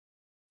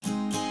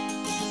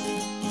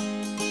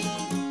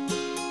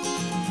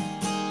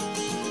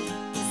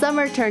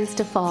Summer turns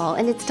to fall,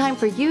 and it's time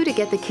for you to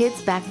get the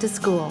kids back to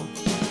school.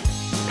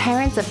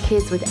 Parents of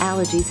kids with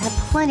allergies have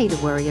plenty to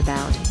worry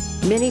about.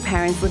 Many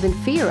parents live in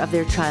fear of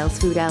their child's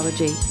food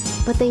allergy,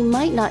 but they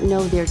might not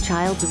know their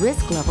child's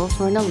risk level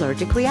for an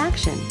allergic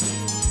reaction.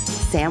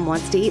 Sam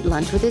wants to eat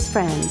lunch with his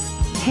friends.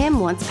 Tim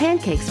wants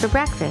pancakes for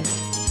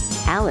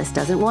breakfast. Alice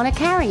doesn't want to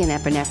carry an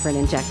epinephrine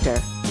injector.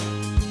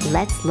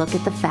 Let's look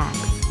at the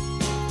facts.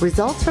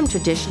 Results from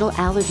traditional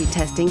allergy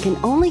testing can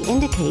only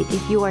indicate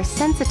if you are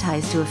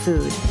sensitized to a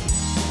food.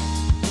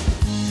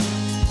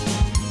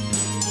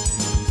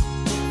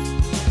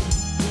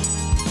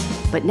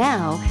 But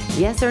now,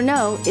 yes or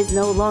no is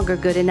no longer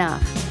good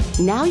enough.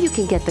 Now you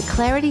can get the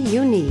clarity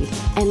you need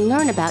and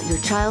learn about your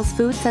child's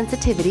food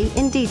sensitivity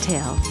in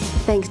detail,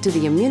 thanks to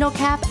the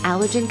ImmunoCAP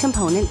Allergen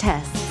Component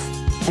tests.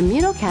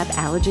 ImmunoCAP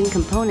Allergen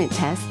Component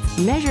tests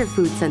measure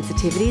food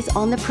sensitivities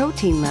on the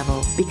protein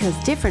level because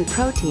different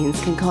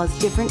proteins can cause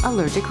different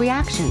allergic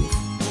reactions.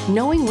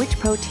 Knowing which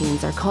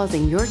proteins are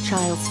causing your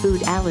child's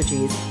food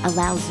allergies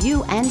allows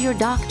you and your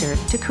doctor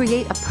to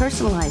create a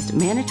personalized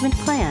management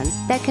plan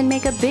that can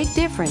make a big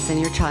difference in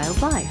your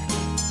child's life.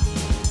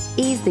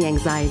 Ease the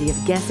anxiety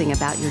of guessing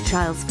about your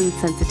child's food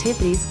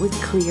sensitivities with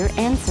clear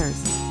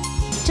answers.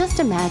 Just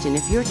imagine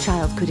if your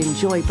child could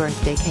enjoy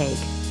birthday cake,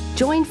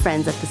 join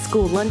friends at the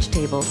school lunch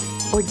table,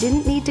 or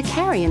didn't need to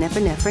carry an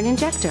epinephrine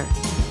injector.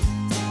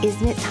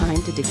 Isn't it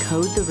time to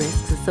decode the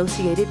risks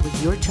associated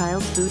with your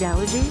child's food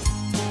allergies?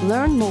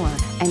 Learn more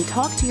and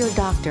talk to your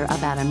doctor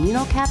about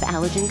ImmunoCAP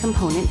Allergen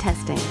Component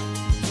testing.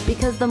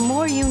 Because the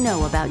more you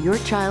know about your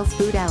child's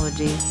food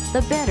allergies,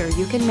 the better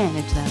you can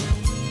manage them.